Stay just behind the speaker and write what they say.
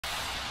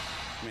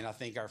I mean, I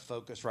think our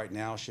focus right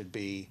now should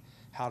be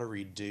how to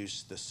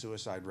reduce the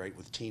suicide rate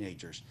with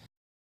teenagers.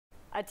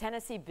 A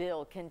Tennessee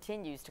bill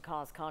continues to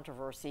cause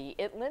controversy.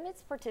 It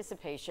limits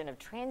participation of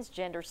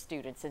transgender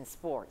students in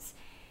sports.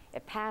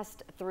 It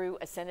passed through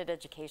a Senate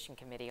Education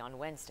Committee on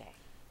Wednesday.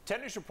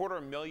 10 News reporter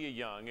Amelia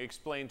Young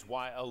explains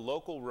why a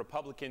local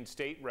Republican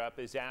state rep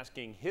is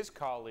asking his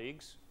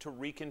colleagues to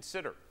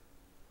reconsider.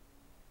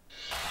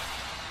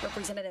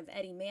 Representative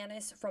Eddie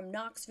Manis from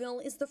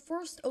Knoxville is the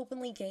first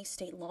openly gay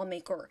state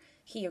lawmaker.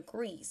 He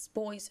agrees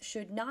boys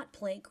should not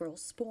play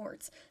girls'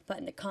 sports, but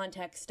in the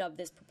context of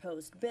this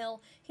proposed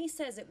bill, he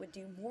says it would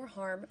do more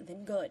harm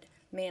than good.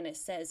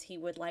 Manis says he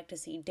would like to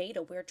see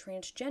data where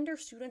transgender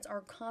students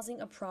are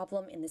causing a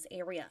problem in this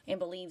area and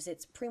believes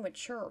it's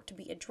premature to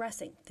be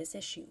addressing this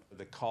issue.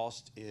 The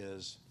cost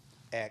is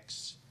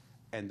X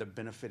and the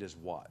benefit is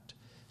what?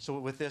 So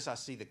with this, I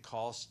see the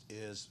cost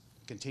is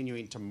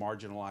continuing to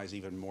marginalize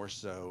even more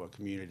so a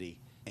community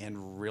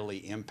and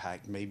really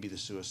impact maybe the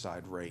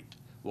suicide rate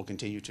will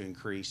continue to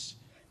increase.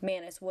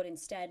 Manis would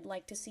instead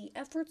like to see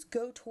efforts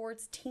go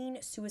towards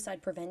teen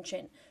suicide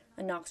prevention.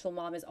 A Knoxville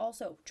mom is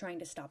also trying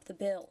to stop the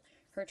bill.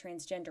 Her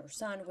transgender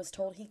son was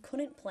told he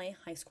couldn't play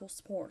high school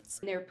sports.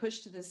 They're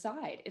pushed to the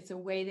side. It's a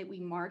way that we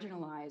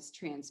marginalize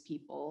trans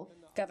people.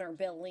 Governor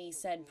Bill Lee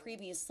said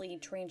previously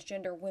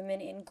transgender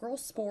women in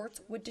girls'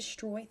 sports would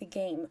destroy the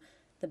game.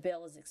 The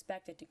bill is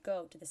expected to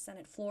go to the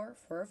Senate floor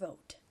for a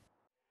vote.